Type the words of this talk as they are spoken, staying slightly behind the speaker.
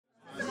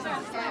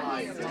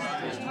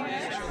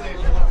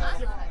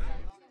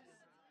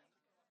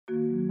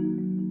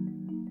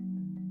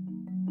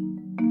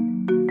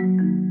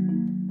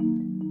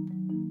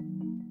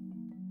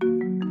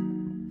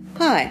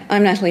Hi,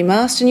 I'm Natalie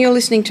Mast and you're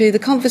listening to the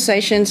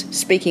Conversations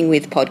Speaking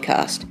With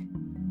podcast.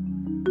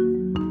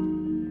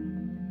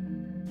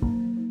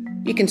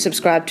 You can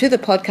subscribe to the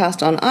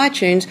podcast on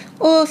iTunes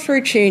or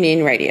through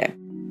TuneIn Radio.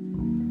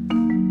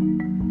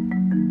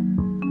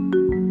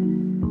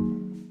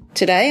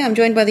 Today I'm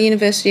joined by the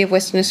University of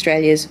Western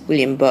Australia's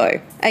William Bowe,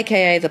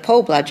 aka the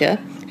Poll Bludger,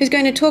 who's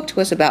going to talk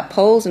to us about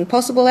polls and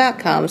possible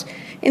outcomes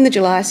in the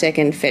July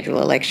 2nd federal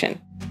election.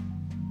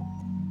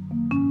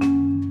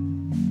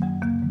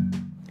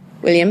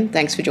 William,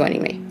 thanks for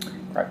joining me.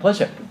 Great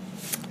pleasure.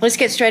 Let's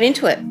get straight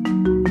into it.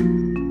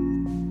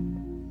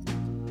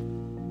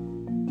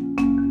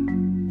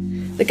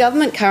 The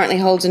government currently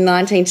holds a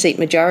 19-seat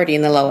majority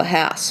in the lower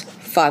house.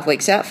 5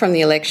 weeks out from the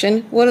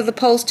election, what are the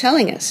polls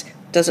telling us?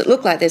 Does it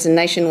look like there's a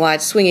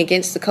nationwide swing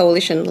against the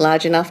coalition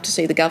large enough to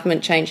see the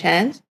government change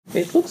hands?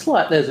 It looks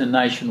like there's a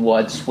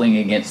nationwide swing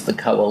against the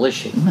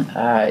coalition.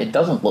 It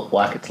doesn't look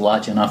like it's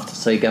large enough to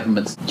see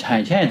governments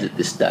change hands at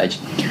this stage,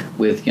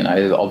 with,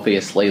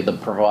 obviously the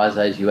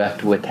provisos you have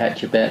to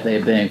attach about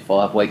there being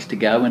 5 weeks to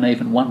go and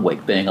even 1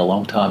 week being a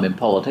long time in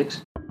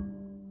politics.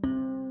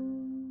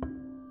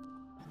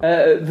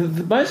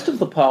 Most of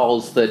the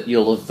polls that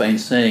you'll have been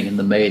seeing in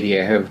the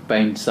media have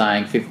been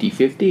saying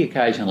 50-50.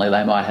 Occasionally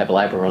they might have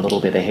Labor a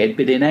little bit ahead,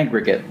 but in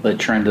aggregate the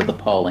trend of the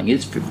polling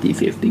is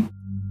 50-50.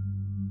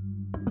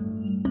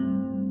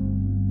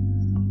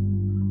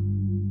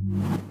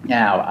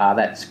 Now,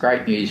 that's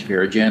great news if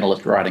you're a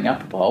journalist writing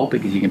up a poll,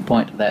 because you can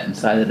point to that and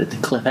say that it's a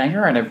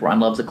cliffhanger, and everyone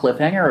loves a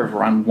cliffhanger.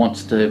 Everyone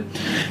wants to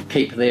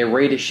keep their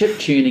readership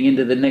tuning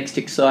into the next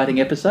exciting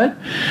episode.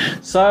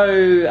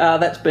 So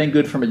that's been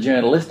good from a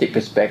journalistic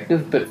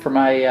perspective, but from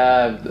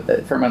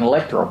an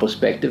electoral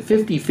perspective,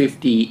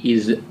 50-50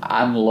 is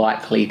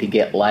unlikely to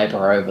get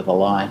Labor over the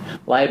line.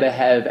 Labor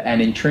have an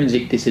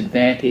intrinsic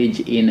disadvantage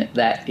in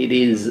that it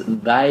is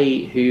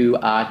they who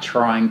are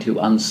trying to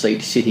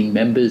unseat sitting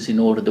members in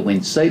order to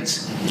win seats.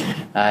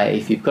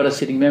 If you've got a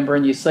sitting member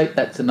in your seat,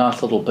 that's a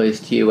nice little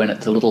boost to you, and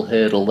it's a little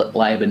hurdle that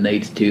Labor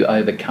needs to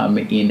overcome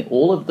in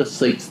all of the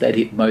seats that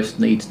it most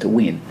needs to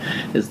win.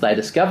 As they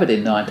discovered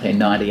in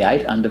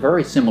 1998, under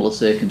very similar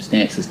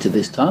circumstances to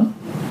this time,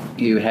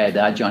 you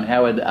had John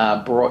Howard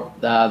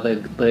brought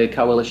the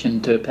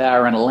coalition to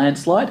power in a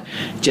landslide,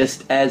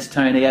 just as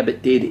Tony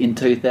Abbott did in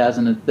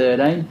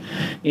 2013.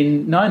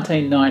 In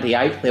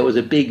 1998, there was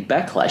a big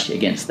backlash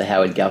against the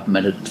Howard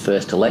government at its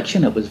first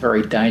election. It was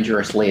very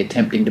dangerously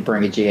attempting to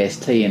bring a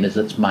GST in as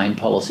its main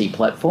policy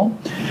platform.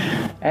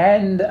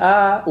 And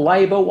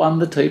Labor won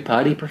the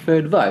two-party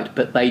preferred vote,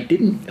 but they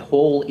didn't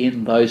haul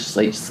in those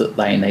seats that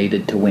they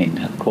needed to win.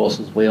 Of course,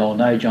 as we all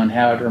know, John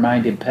Howard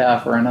remained in power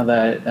for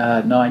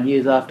another 9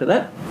 years after that.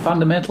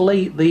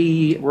 Fundamentally,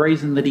 the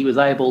reason that he was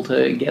able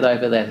to get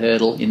over that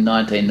hurdle in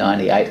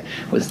 1998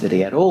 was that he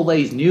had all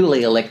these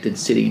newly elected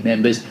sitting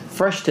members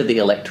fresh to the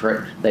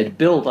electorate. They'd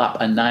build up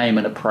a name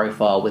and a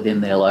profile within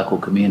their local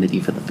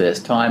community for the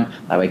first time.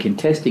 They were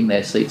contesting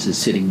their seats as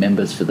sitting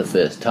members for the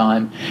first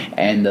time,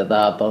 and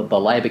the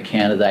Labor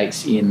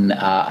candidates in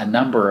a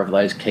number of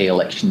those key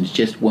elections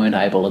just weren't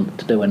able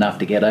to do enough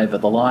to get over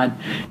the line,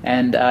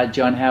 and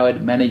John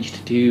Howard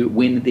managed to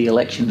win the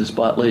election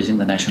despite losing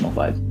the national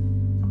vote.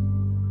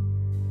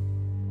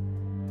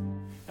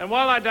 And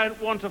while I don't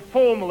want to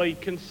formally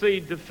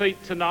concede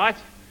defeat tonight,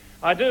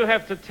 I do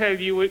have to tell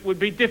you it would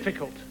be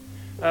difficult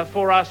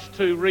for us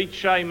to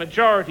reach a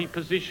majority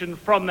position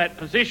from that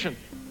position.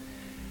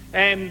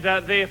 And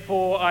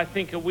therefore, I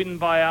think a win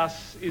by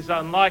us is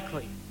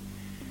unlikely.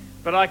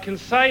 But I can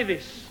say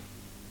this.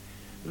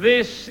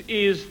 This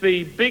is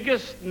the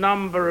biggest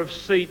number of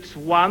seats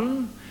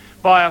won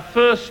by a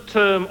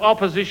first-term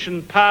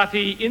opposition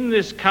party in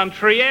this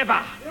country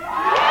ever.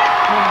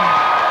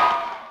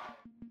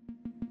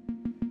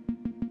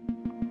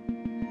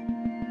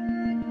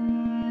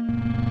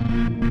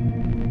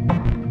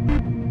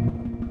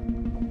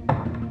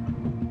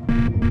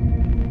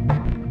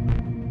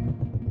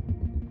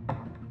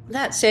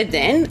 That said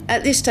then,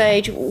 at this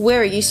stage,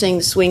 where are you seeing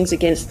the swings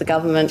against the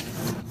government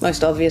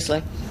most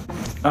obviously?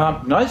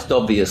 Most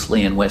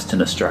obviously in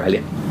Western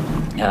Australia.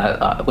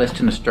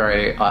 Western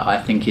Australia,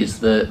 I think, is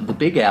the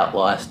big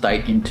outlier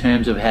state in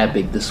terms of how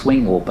big the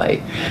swing will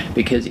be,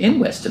 because in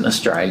Western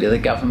Australia the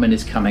government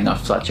is coming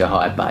off such a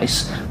high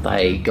base.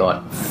 They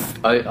got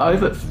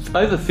over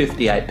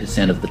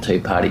 58% of the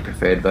two-party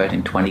preferred vote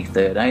in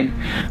 2013.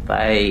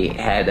 They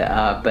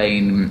had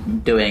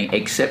been doing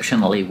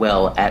exceptionally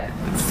well at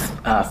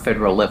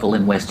federal level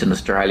in Western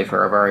Australia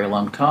for a very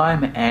long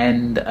time,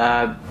 and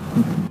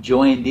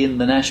joined in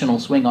the national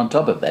swing on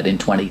top of that in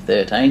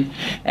 2013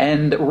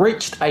 and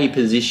reached a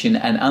position,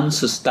 an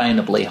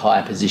unsustainably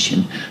high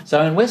position.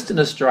 So in Western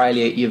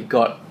Australia, you've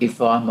got,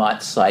 if I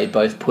might say,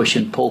 both push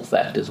and pull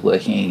factors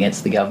working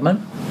against the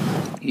government.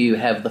 you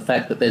have the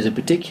fact that there's a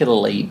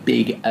particularly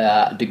big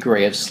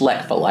degree of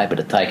slack for Labor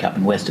to take up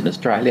in Western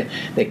Australia.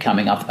 They're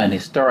coming up an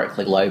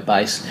historically low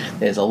base.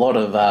 There's a lot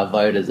of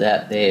voters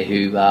out there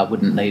who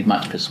wouldn't need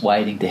much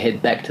persuading to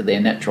head back to their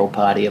natural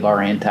party of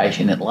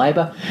orientation at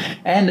Labor.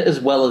 And as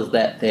well as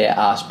that, there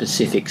are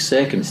specific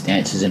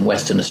circumstances in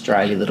Western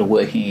Australia that are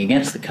working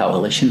against the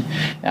coalition,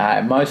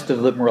 most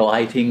of them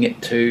relating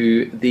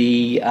to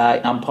the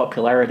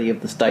unpopularity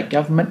of the state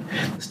government.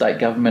 The state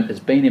government has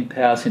been in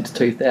power since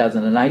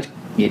 2008.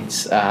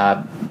 It's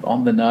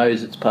on the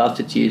nose, it's past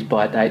its use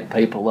by date.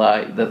 People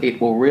that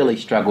it will really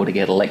struggle to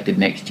get elected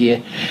next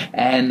year,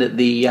 and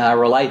the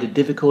related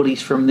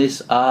difficulties from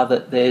this are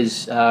that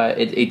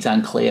it's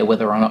unclear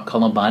whether or not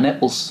Colin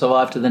Barnett will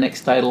survive to the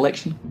next state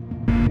election.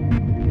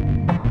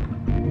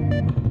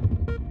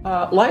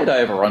 Laid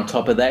over on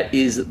top of that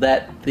is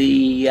that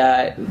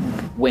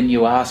when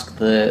you ask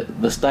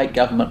the state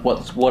government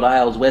what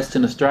ails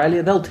Western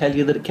Australia, they'll tell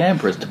you that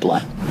Canberra's to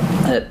blame.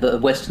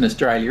 That Western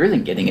Australia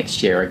isn't getting its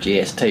share of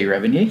GST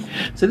revenue.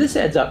 So this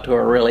adds up to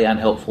a really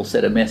unhelpful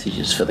set of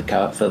messages for the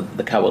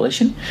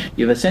coalition.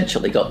 You've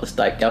essentially got the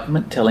state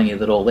government telling you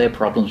that all their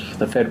problems with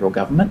the federal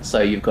government,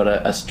 so you've got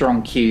a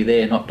strong cue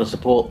there not to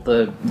support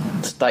the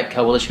state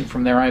coalition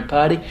from their own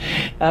party.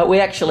 We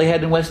actually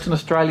had in Western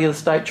Australia the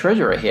state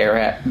treasurer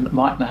here,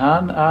 Mike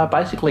Nahan,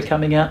 basically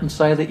coming out and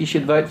say that you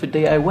should vote for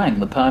D.O. Wang,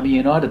 the Palmer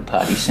United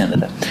Party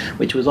senator,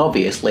 which was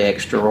obviously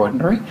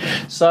extraordinary.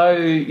 So,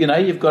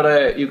 you've got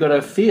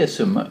a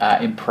fearsome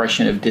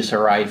impression of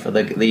disarray for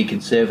the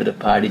Conservative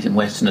parties in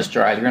Western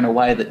Australia in a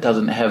way that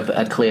doesn't have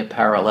a clear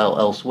parallel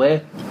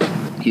elsewhere.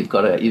 You've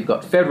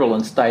got federal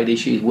and state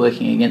issues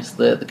working against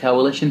the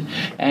coalition,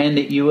 and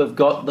you have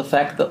got the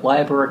fact that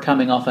Labor are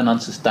coming off an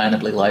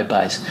unsustainably low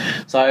base.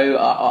 So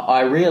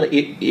I really,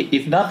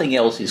 if nothing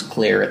else is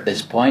clear at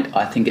this point,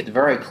 I think it's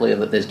very clear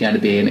that there's going to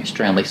be an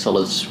extremely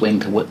solid swing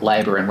to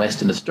Labor in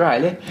Western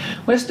Australia.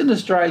 Western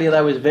Australia,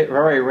 though, is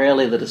very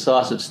rarely the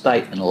decisive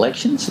state in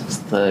elections. It's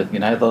the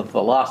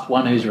last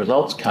one whose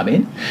results come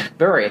in.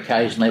 Very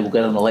occasionally we'll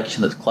get an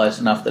election that's close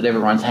enough that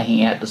everyone's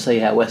hanging out to see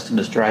how Western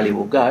Australia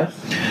will go.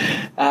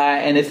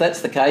 And if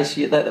that's the case,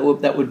 that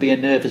would be a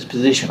nervous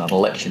position on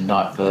election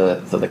night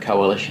for the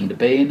coalition to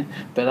be in.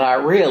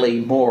 But really,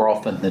 more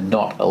often than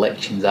not,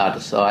 elections are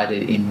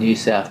decided in New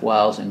South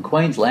Wales and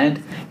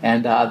Queensland,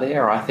 and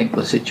there I think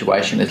the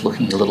situation is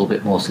looking a little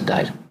bit more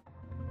sedate.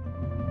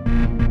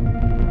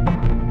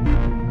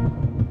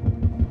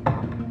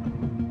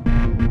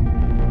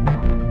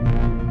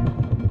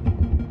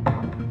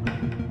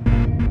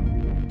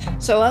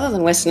 So other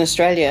than Western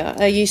Australia,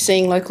 are you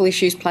seeing local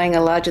issues playing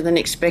a larger than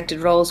expected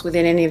roles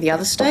within any of the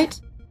other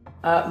states?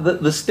 The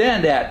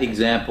standout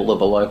example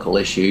of a local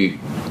issue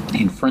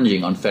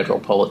infringing on federal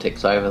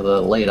politics over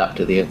the lead up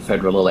to the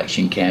federal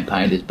election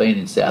campaign has been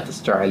in South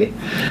Australia,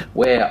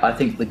 where I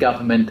think the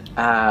government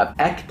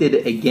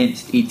acted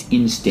against its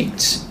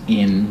instincts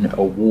in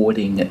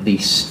awarding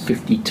this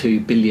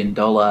 $52 billion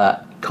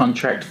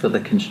contract for the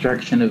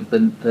construction of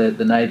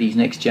the Navy's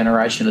next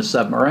generation of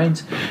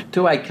submarines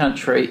to a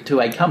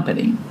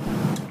company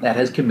that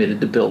has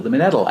committed to build them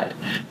in Adelaide.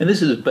 And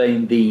this has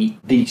been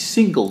the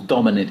single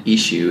dominant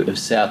issue of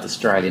South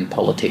Australian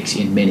politics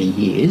in many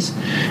years,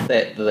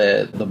 that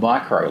the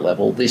micro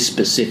level, this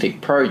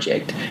specific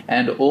project,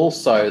 and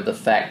also the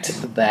fact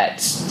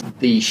that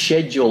the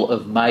schedule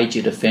of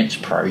major defence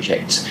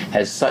projects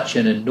has such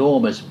an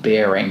enormous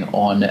bearing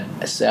on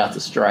South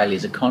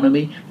Australia's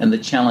economy and the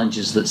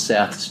challenges that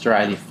South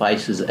Australia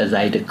faces as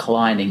a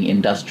declining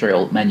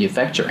industrial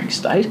manufacturing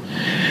state.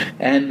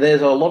 And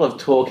there's a lot of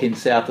talk in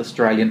South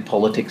Australian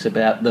politics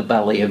about the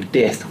valley of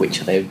death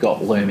which they've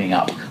got looming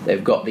up.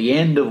 They've got the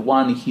end of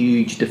one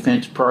huge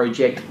defence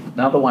project,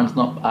 another one's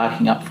not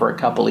arcing up for a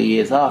couple of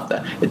years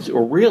after. It's a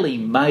really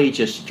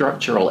major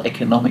structural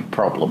economic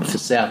problem for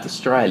South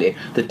Australia,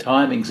 the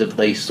timings of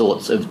these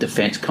sorts of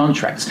defence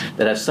contracts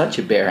that have such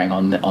a bearing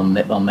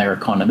on their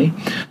economy.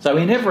 So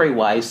in every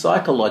way,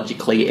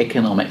 psychologically,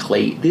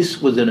 economically,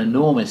 this was an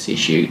enormous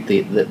issue,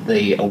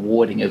 the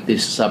awarding of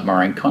this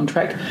submarine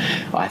contract.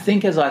 I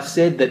think, as I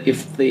said, that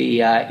if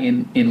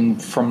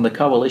from the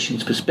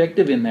coalition's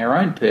perspective, in their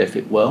own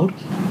perfect world,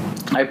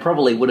 they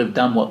probably would have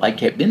done what they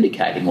kept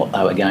indicating what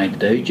they were going to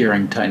do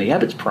during Tony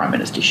Abbott's prime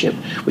ministership,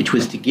 which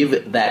was to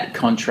give that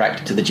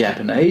contract to the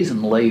Japanese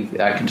and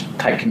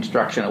take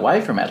construction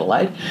away from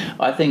Adelaide.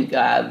 I think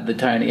the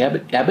Tony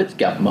Abbott's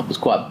government was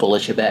quite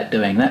bullish about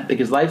doing that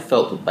because they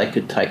felt that they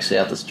could take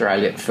South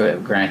Australia for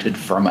granted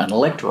from an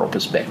electoral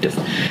perspective.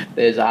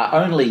 There's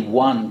only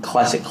one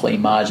classically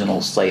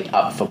marginal seat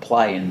up for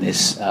play in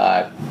this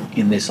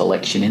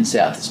election in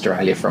South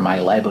Australia from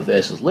a Labor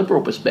versus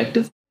Liberal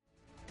perspective.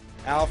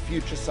 Our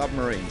future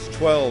submarines,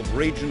 12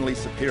 regionally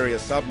superior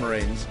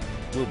submarines,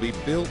 will be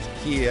built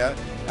here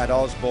at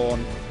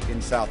Osborne in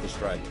South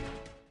Australia.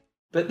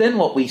 But then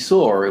what we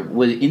saw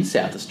in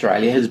South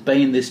Australia has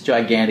been this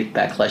gigantic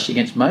backlash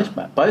against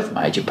both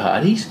major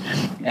parties,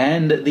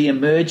 and the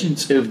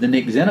emergence of the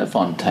Nick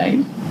Xenophon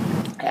team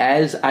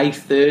as a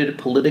third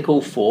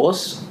political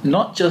force,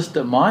 not just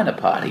a minor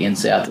party in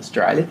South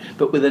Australia,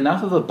 but with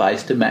enough of a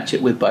base to match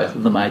it with both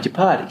of the major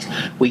parties.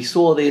 We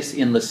saw this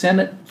in the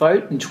Senate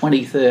vote in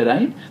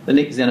 2013. The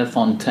Nick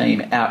Xenophon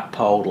team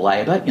outpolled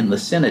Labor in the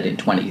Senate in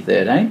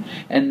 2013,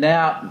 and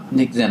now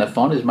Nick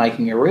Xenophon is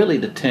making a really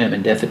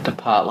determined effort to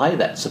parlay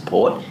that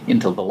support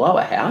into the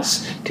lower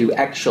house to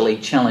actually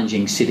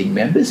challenging sitting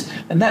members,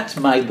 and that's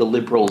made the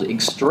Liberals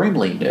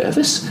extremely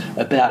nervous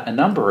about a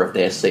number of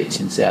their seats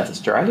in South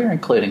Australia,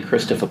 including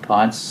Christopher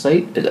Pyne's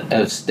seat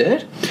of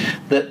Sturt,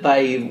 that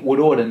they would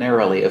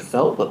ordinarily have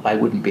felt that they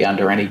wouldn't be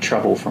under any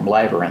trouble from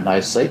Labor in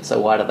those seats, so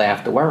why do they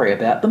have to worry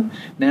about them?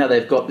 Now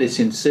they've got this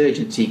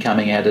insurgency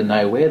coming out of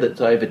nowhere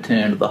that's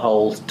overturned the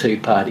whole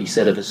two-party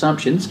set of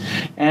assumptions,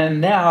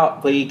 and now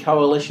the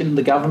coalition,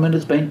 the government,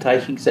 has been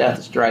taking South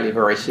Australia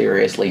very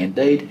seriously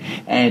indeed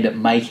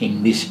and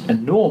making this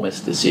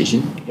enormous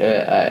decision,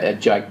 a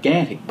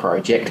gigantic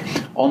project,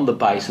 on the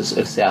basis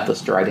of South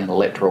Australian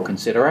electoral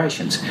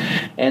considerations.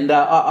 And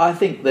I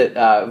think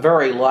that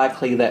very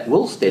likely that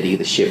will steady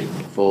the ship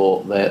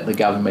for the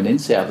government in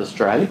South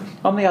Australia.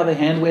 On the other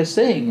hand, we're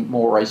seeing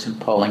more recent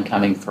polling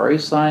coming through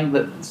saying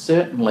that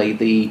certainly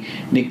the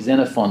Nick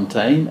Xenophon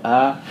team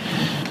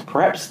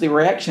perhaps the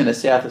reaction of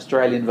South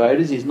Australian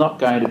voters is not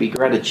going to be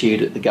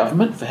gratitude at the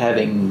government for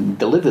having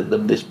delivered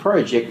them this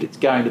project. It's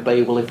going to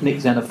be, well, if Nick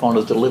Xenophon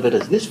has delivered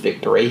us this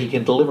victory, he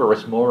can deliver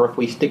us more if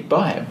we stick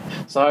by him.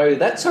 So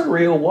that's a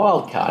real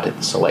wild card at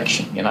the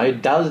selection.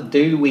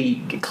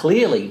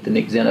 Clearly the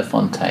Nick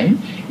Xenophon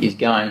team is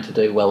going to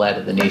do well out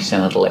of the new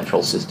Senate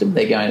electoral system.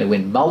 They're going to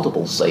win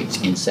multiple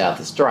seats in South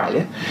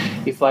Australia.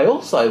 If they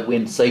also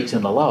win seats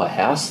in the lower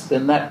house,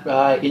 then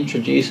that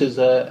introduces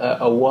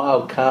a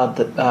wild card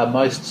that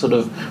most sort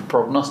of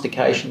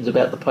prognostications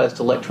about the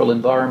post-electoral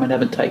environment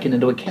haven't taken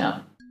into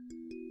account.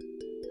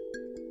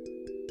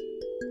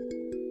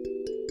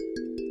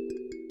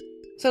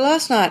 So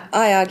last night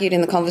I argued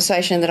in the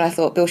conversation that I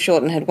thought Bill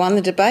Shorten had won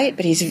the debate,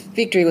 but his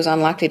victory was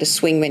unlikely to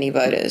swing many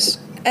voters.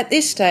 At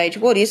this stage,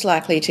 what is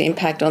likely to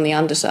impact on the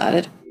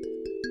undecided?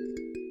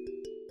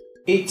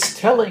 It's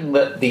telling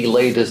that the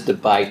leaders'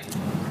 debate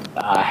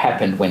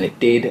happened when it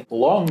did,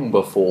 long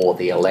before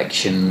the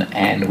election,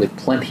 and with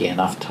plenty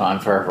enough time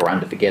for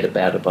everyone to forget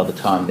about it by the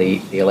time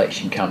the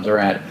election comes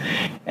around.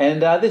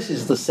 And this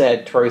is the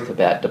sad truth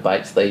about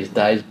debates these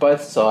days.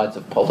 Both sides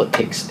of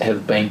politics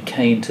have been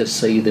keen to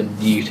see them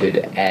muted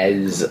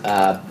as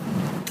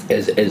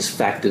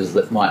factors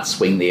that might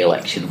swing the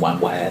election one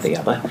way or the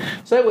other.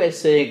 So we're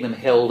seeing them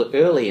held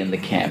early in the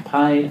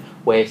campaign.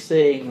 We're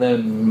seeing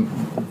them,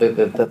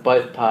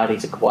 both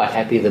parties are quite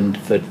happy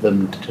for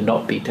them to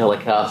not be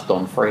telecast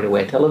on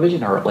free-to-air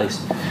television, or at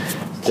least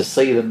to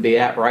see them be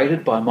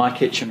outrated by My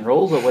Kitchen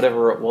Rules or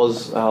whatever it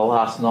was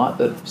last night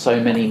that so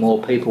many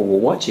more people were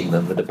watching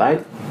than the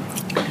debate.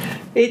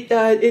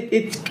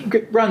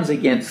 It runs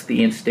against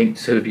the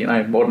instincts of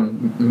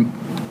modern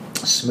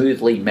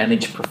smoothly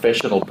managed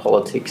professional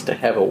politics to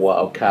have a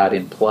wild card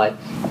in play.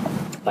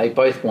 They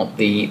both want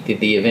the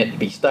event to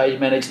be stage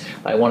managed.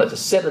 They want it to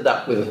set it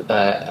up with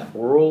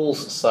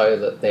rules so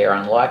that they're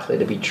unlikely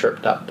to be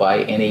tripped up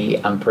by any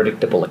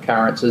unpredictable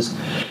occurrences.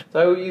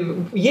 So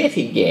yet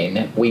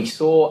again, we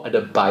saw a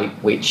debate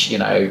which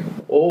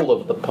all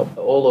of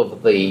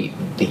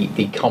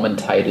the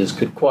commentators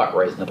could quite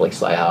reasonably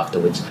say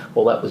afterwards,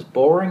 well, that was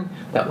boring.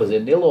 That was a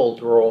 0-0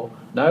 draw.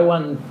 No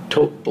one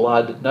took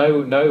blood.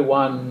 No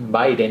one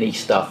made any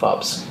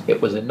stuff-ups.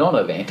 It was a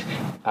non-event.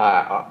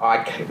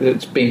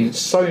 It's been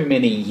so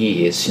many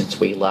years since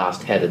we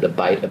last had a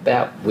debate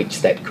about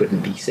which that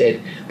couldn't be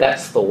said.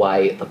 That's the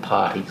way the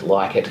parties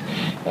like it.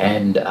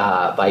 And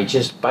they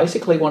just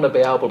basically want to be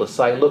able to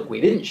say, look,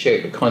 we didn't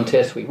shoot the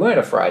contest. We weren't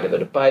afraid of a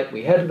debate.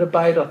 We had a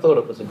debate. I thought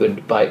it was a good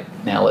debate.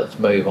 Now let's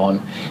move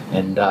on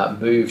and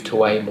move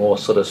to a more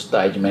sort of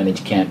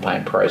stage-managed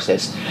campaign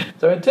process.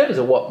 So in terms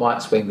of what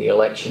might swing the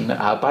election,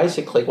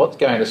 basically what's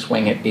going to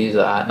swing it is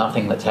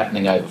nothing that's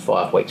happening over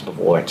 5 weeks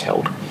before it's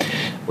held.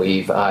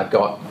 We've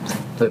got,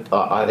 the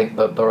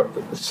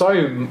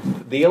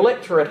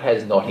electorate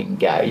has not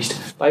engaged.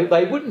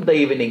 They wouldn't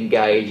even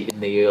engage in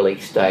the early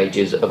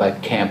stages of a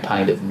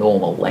campaign of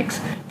normal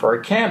length. For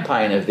a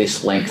campaign of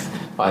this length,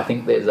 I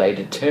think there's a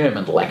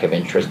determined lack of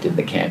interest in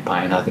the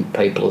campaign. I think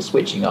people are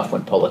switching off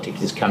when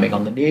politics is coming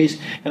on the news.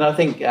 And I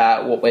think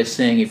what we're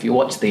seeing, if you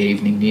watch the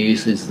evening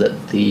news, is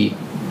that the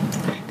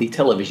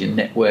television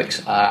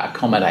networks are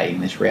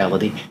accommodating this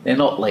reality. They're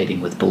not leading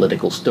with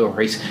political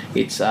stories.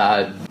 It's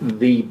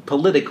the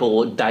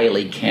political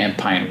daily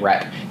campaign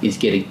rap is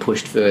getting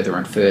pushed further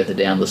and further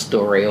down the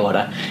story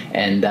order,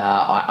 and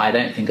I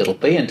don't think it'll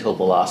be until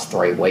the last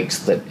 3 weeks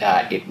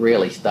that it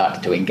really starts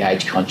to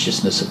engage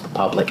consciousness of the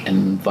public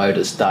and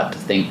voters start to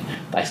think,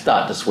 they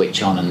start to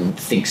switch on and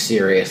think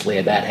seriously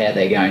about how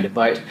they're going to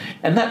vote.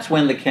 And that's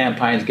when the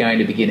campaign's going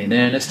to begin in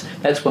earnest.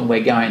 That's when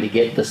we're going to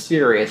get the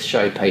serious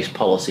showpiece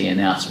policy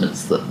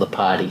announcements that the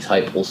parties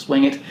hope will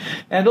swing it.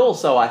 And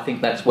also I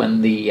think that's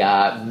when the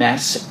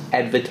mass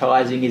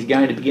advertising is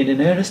going to begin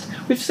in earnest.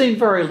 We've seen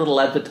very little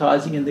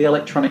advertising in the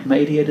electronic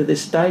media to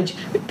this stage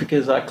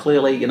because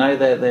clearly,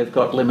 they've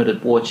got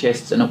limited war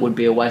chests and it would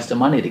be a waste of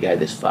money to go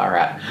this far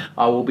out.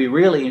 I will be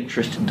really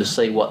interested to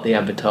see what the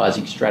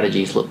advertising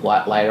strategies look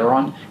like later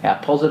on, how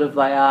positive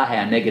they are,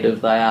 how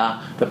negative they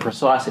are, the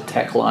precise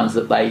attack lines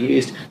that they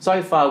used.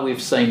 So far,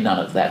 we've seen none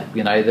of that.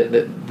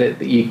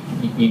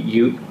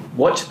 You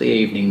watch the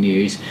evening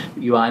news,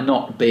 you are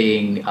not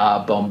being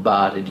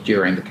bombarded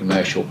during the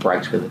commercial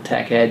breaks with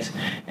attack ads,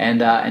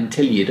 and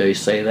until you do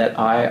see that,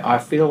 I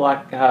feel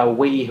like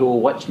we who are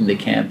watching the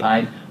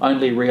campaign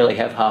only really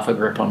have half a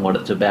grip on what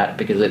it's about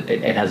because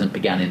it hasn't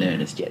begun in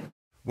earnest yet.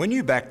 When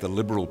you back the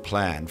Liberal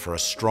plan for a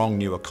strong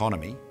new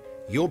economy,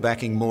 you're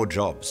backing more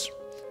jobs,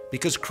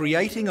 because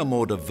creating a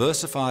more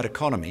diversified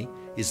economy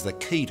is the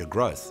key to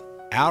growth.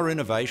 Our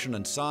innovation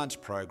and science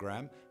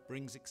program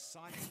brings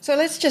exciting... So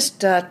let's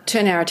just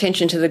turn our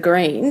attention to the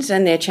Greens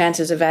and their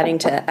chances of adding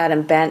to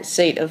Adam Bandt's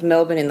seat of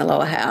Melbourne in the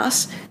lower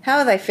house. How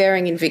are they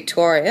faring in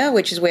Victoria,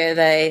 which is where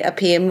they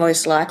appear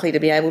most likely to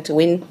be able to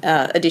win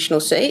additional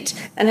seats?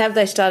 And have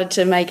they started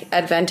to make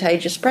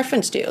advantageous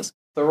preference deals?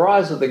 The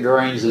rise of the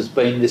Greens has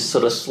been this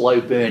sort of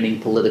slow-burning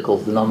political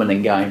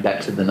phenomenon going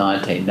back to the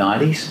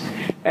 1990s.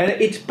 And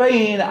it's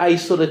been a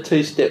sort of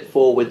two-step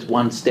forwards,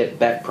 one-step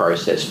back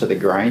process for the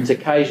Greens.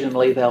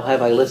 Occasionally they'll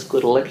have a less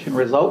good election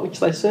result, which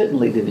they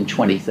certainly did in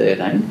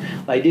 2013.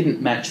 They didn't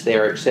match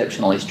their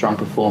exceptionally strong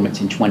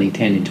performance in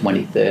 2010 and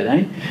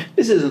 2013.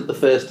 This isn't the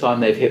first time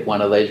they've hit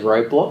one of these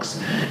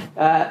roadblocks.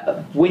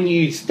 When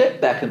you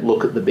step back and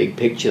look at the big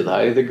picture,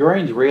 though, the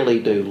Greens really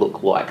do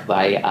look like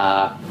they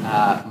are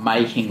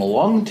making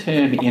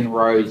long-term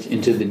inroads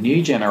into the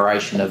new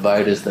generation of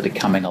voters that are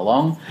coming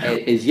along.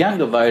 As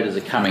younger voters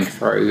are coming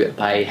through,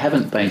 they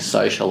haven't been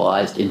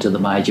socialised into the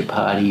major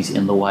parties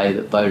in the way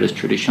that voters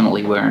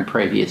traditionally were in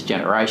previous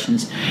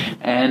generations,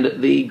 and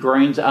the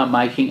Greens are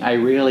making a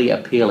really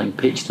appealing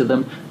pitch to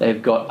them.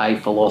 They've got a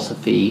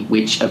philosophy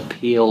which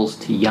appeals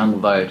to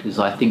young voters,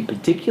 I think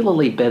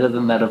particularly better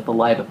than that of the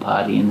Labor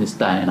Party in this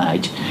day and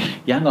age.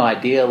 Young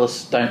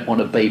idealists don't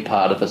want to be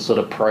part of a sort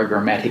of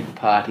programmatic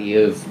party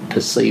of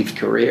perceived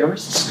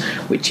careerists,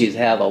 which is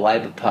how the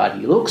Labor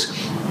Party looks.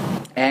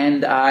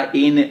 And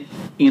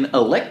in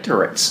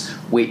electorates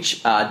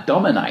which are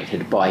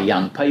dominated by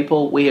young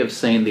people, we have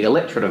seen the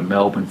electorate of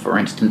Melbourne, for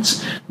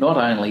instance. Not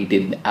only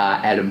did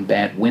Adam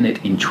Bandt win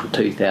it in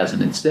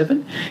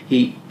 2007,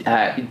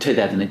 in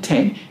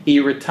 2010, he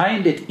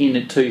retained it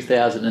in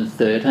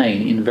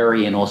 2013 in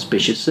very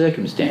inauspicious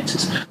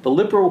circumstances. The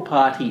Liberal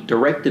Party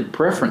directed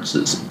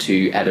preferences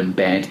to Adam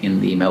Bandt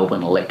in the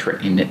Melbourne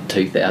electorate in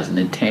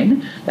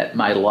 2010. That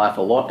made life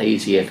a lot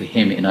easier for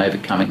him in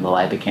overcoming the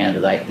Labor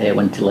candidate there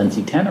when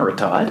Lindsay Tanner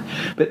retired.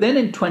 But then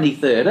in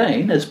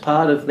 2013, as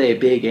part of their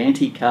big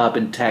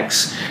anti-carbon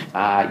tax,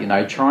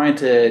 trying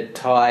to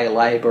tie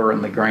Labor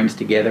and the Greens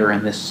together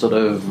in this sort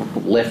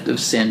of left of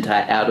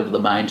centre, out of the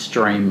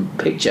mainstream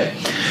picture,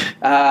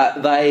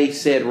 they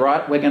said,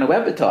 right, we're going to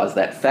advertise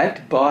that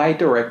fact by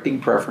directing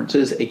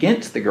preferences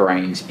against the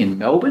Greens in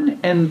Melbourne.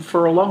 And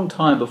for a long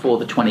time before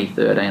the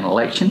 2013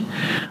 election,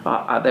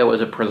 there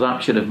was a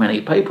presumption of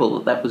many people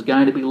that that was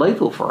going to be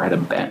lethal for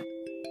Adam Bandt.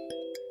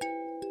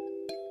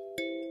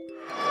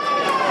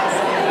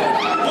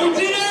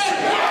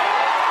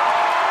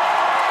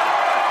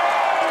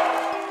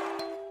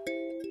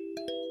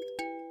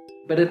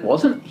 But it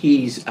wasn't.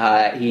 He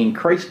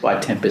increased by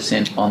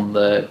 10% on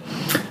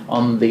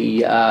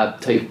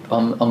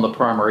the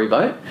primary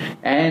vote,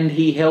 and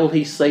he held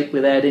his seat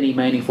without any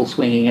meaningful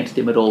swing against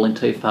him at all in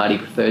two-party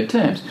preferred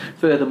terms.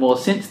 Furthermore,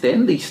 since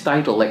then, the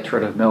state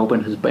electorate of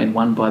Melbourne has been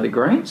won by the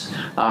Greens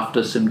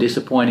after some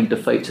disappointing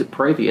defeats at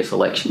previous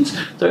elections.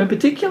 So in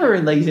particular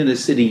in these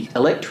inner-city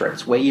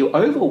electorates, where you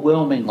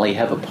overwhelmingly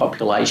have a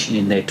population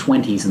in their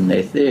 20s and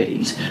their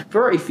 30s,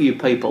 very few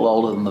people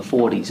older than the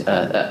 40s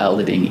are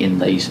living in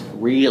these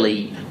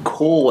really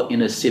core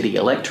inner-city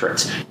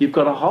electorates. You've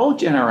got a whole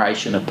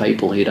generation of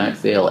people who don't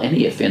feel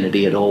any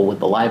affinity at all with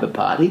the Labor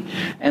Party,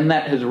 and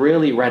that has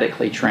really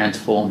radically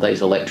transformed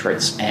these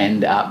electorates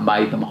and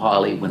made them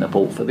highly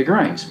winnable for the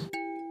Greens.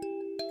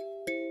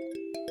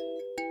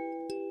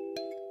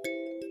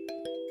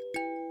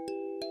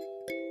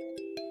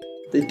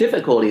 The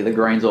difficulty the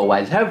Greens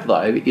always have,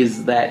 though,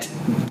 is that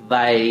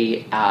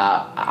they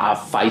are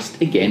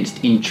faced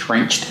against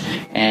entrenched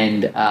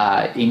and,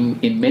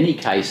 in many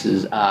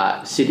cases,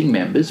 sitting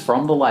members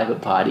from the Labor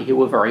Party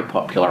who are very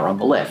popular on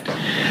the left.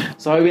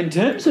 So in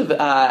terms of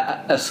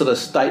a sort of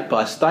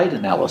state-by-state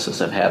analysis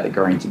of how the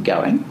Greens are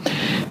going,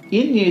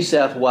 in New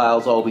South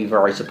Wales, I'll be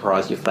very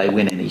surprised if they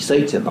win any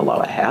seats in the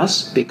lower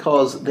house,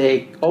 because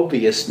their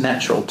obvious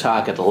natural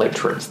target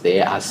electorates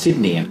there are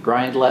Sydney and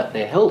Grayndler.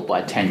 They're held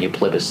by Tanya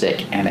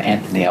Plibersek and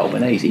Anthony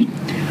Albanese.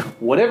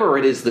 whatever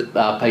it is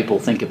that people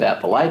think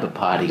about the Labor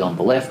Party on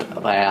the left,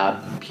 they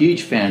are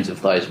huge fans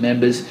of those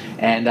members,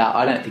 and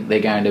I don't think they're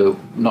going to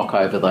knock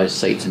over those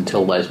seats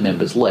until those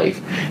members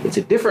leave. It's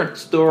a different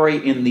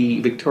story in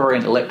the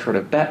Victorian electorate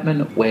of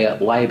Batman, where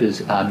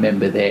Labor's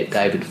member there,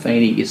 David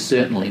Feeney, is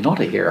certainly not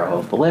a hero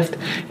of the left,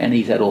 and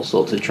he's had all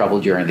sorts of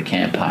trouble during the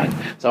campaign.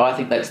 So I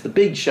think that's the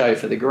big show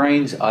for the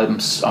Greens. I'm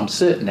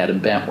certain Adam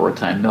Bandt will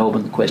retain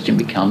Melbourne. The question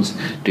becomes,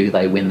 do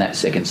they win that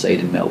second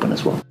seat in Melbourne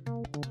as well?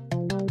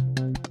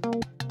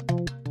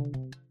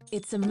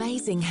 It's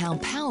amazing how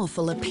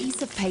powerful a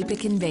piece of paper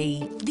can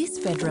be. This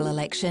federal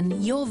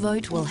election, your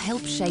vote will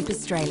help shape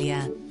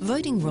Australia.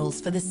 Voting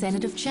rules for the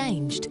Senate have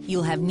changed.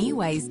 You'll have new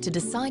ways to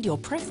decide your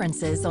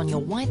preferences on your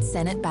white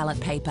Senate ballot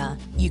paper.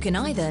 You can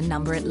either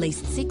number at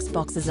least 6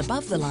 boxes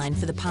above the line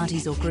for the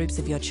parties or groups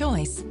of your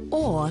choice,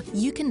 or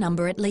you can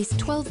number at least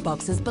 12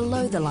 boxes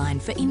below the line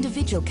for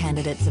individual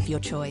candidates of your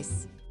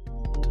choice.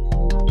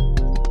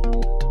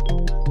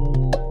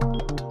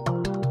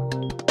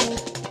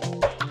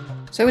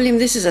 So, William,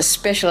 this is a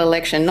special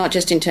election, not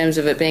just in terms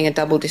of it being a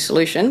double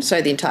dissolution,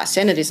 so the entire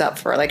Senate is up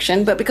for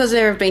election, but because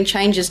there have been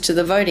changes to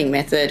the voting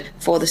method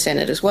for the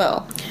Senate as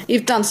well.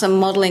 You've done some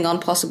modelling on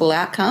possible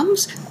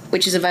outcomes,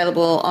 which is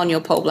available on your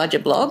Poll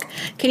Bludger blog.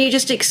 Can you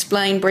just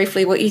explain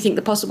briefly what you think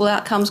the possible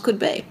outcomes could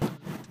be?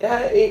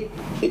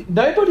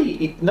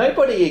 Nobody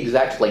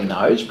exactly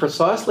knows,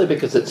 precisely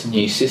because it's a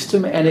new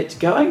system, and it's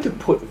going to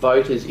put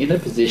voters in a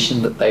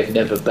position that they've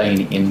never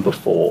been in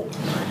before.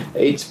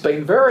 It's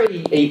been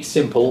very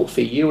simple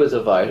for you as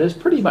a voter,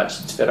 pretty much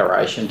since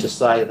Federation, to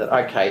say that,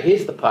 okay,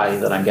 here's the party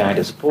that I'm going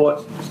to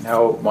support.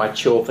 Now my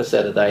chore for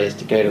Saturday is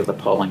to go to the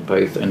polling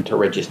booth and to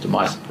register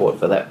my support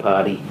for that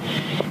party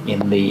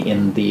in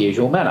the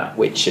usual manner,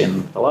 which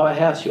in the lower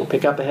house you'll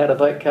pick up a how to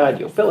vote card,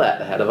 you'll fill out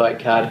the how to vote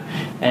card,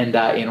 and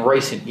in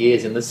recent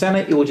years in the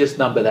Senate you'll just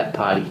number that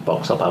party's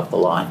box above the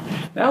line.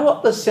 Now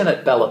what the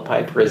Senate ballot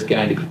paper is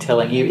going to be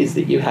telling you is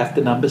that you have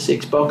to number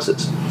 6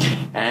 boxes,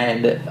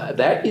 and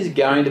that is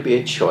going to be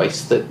a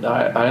choice that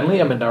only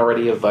a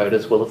minority of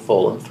voters will have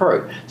fallen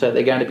through. So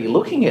they're going to be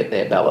looking at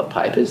their ballot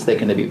papers, they're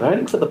going to be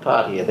voting for the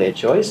party of their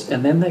choice,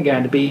 and then they're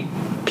going to be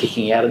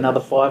picking out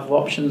another 5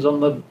 options on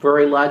the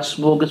very large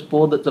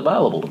smorgasbord that's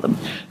available to them.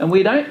 And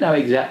we don't know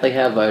exactly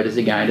how voters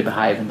are going to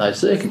behave in those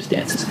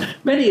circumstances.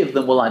 Many of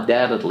them will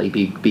undoubtedly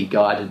be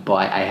guided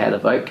by a how to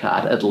vote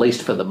card, at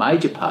least for the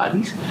major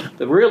parties.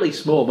 The really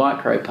small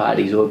micro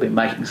parties who have been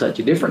making such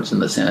a difference in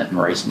the Senate in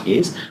recent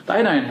years,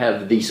 they don't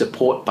have the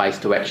support base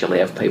to actually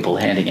have people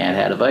handing out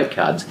how to vote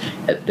cards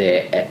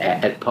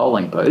at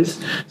polling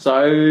booths.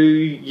 So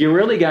you're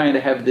really going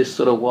to have this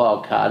sort of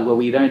wild card where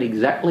we don't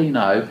exactly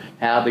know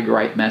how the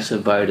great mass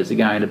of voters are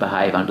going to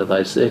behave under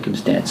those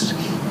circumstances.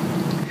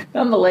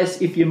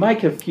 Nonetheless, if you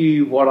make a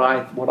few what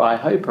I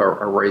hope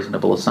are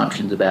reasonable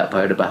assumptions about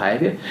voter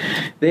behaviour,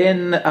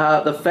 then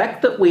the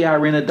fact that we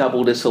are in a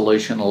double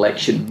dissolution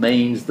election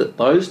means that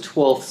those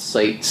 12th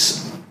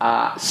seats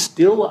are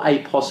still a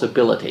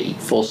possibility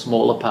for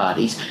smaller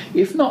parties,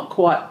 if not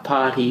quite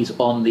parties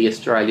on the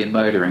Australian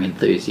Motoring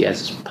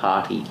Enthusiasts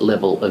Party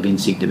level of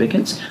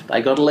insignificance.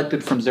 They got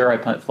elected from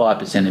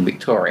 0.5% in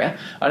Victoria.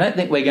 I don't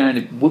think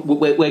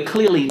we're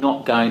clearly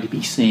not going to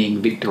be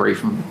seeing victory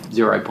from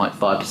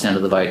 0.5%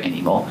 of the vote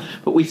anymore,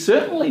 but we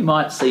certainly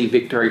might see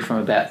victory from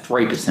about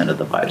 3% of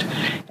the vote.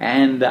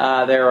 And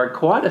there are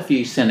quite a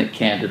few Senate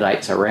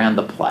candidates around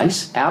the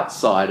place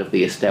outside of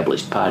the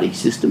established party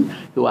system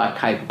who are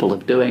capable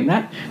of doing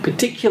that,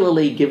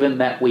 particularly given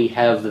that we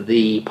have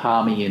the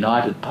Palmer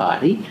United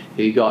Party,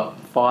 who got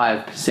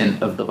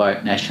 5% of the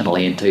vote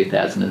nationally in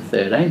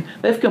 2013.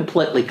 They've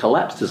completely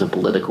collapsed as a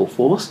political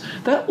force.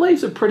 That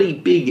leaves a pretty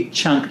big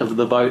chunk of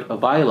the vote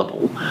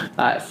available.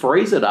 It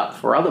frees it up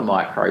for other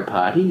micro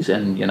parties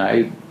and,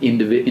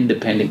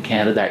 independent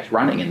candidates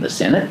running in the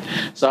Senate.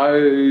 So,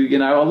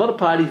 a lot of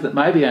parties that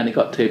maybe only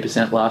got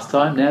 2% last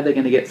time, now they're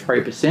going to get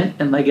 3%,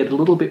 and they get a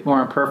little bit more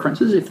on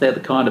preferences if they're the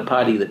kind of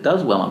party that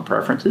does well on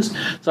preferences.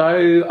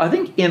 So I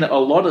think in a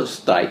lot of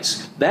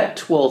states, that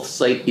 12th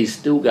seat is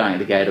still going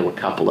to go to a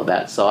couple of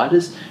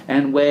outsiders,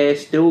 and we're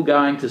still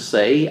going to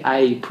see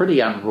a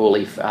pretty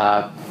unruly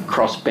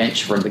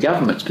crossbench from the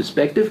government's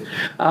perspective.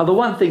 The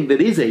one thing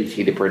that is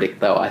easy to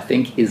predict, though, I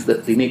think, is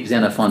that the Nick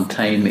Xenophon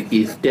team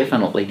is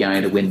definitely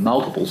going to win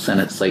multiple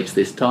Senate seats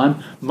this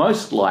time,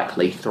 most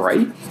likely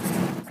 3.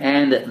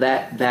 And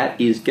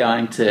that is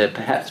going to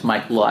perhaps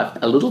make life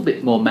a little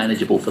bit more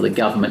manageable for the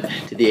government,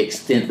 to the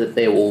extent that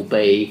there will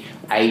be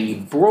a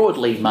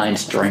broadly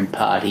mainstream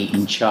party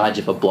in charge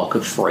of a block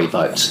of 3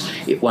 votes.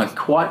 It won't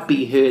quite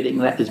be herding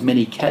that as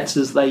many cats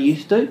as they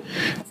used to,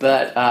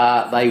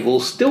 but they will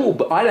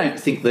still... I don't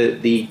think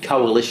that the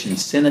coalition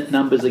Senate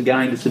numbers are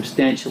going to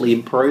substantially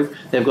improve.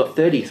 They've got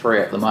 33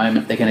 at the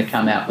moment. They're going to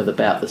come out with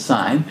about the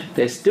same.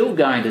 They're still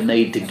going to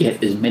need to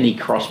get as many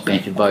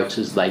crossbench votes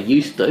as they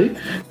used to,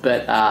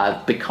 but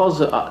because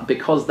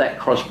that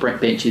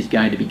crossbench is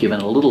going to be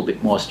given a little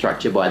bit more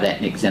structure by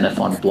that Nick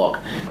Xenophon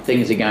block,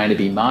 things are going to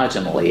be marginally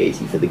marginally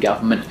easy for the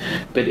government.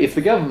 But if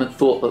the government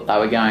thought that they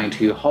were going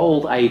to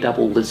hold a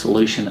double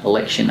dissolution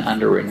election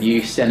under a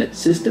new Senate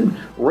system,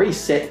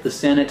 reset the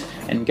Senate,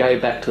 and go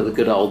back to the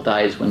good old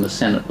days when the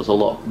Senate was a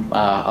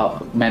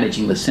lot,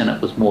 managing the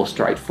Senate was more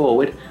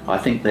straightforward, I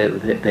think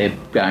they're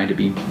going to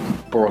be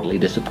broadly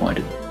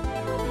disappointed.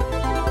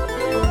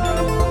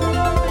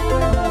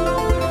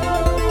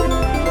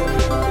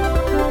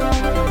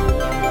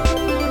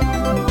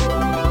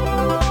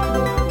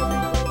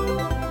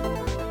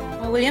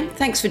 William,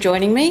 thanks for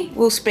joining me.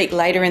 We'll speak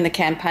later in the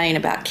campaign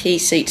about key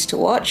seats to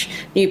watch,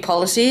 new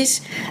policies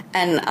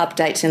and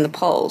updates in the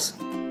polls.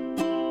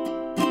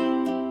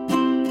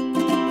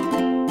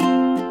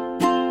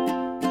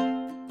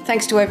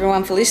 Thanks to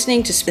everyone for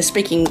listening to the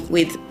Speaking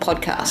With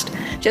podcast.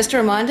 Just a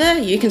reminder,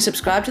 you can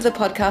subscribe to the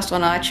podcast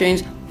on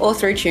iTunes or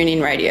through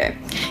TuneIn Radio.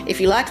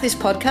 If you like this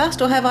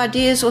podcast or have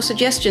ideas or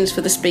suggestions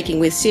for the Speaking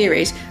With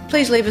series,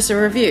 please leave us a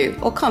review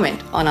or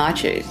comment on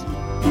iTunes.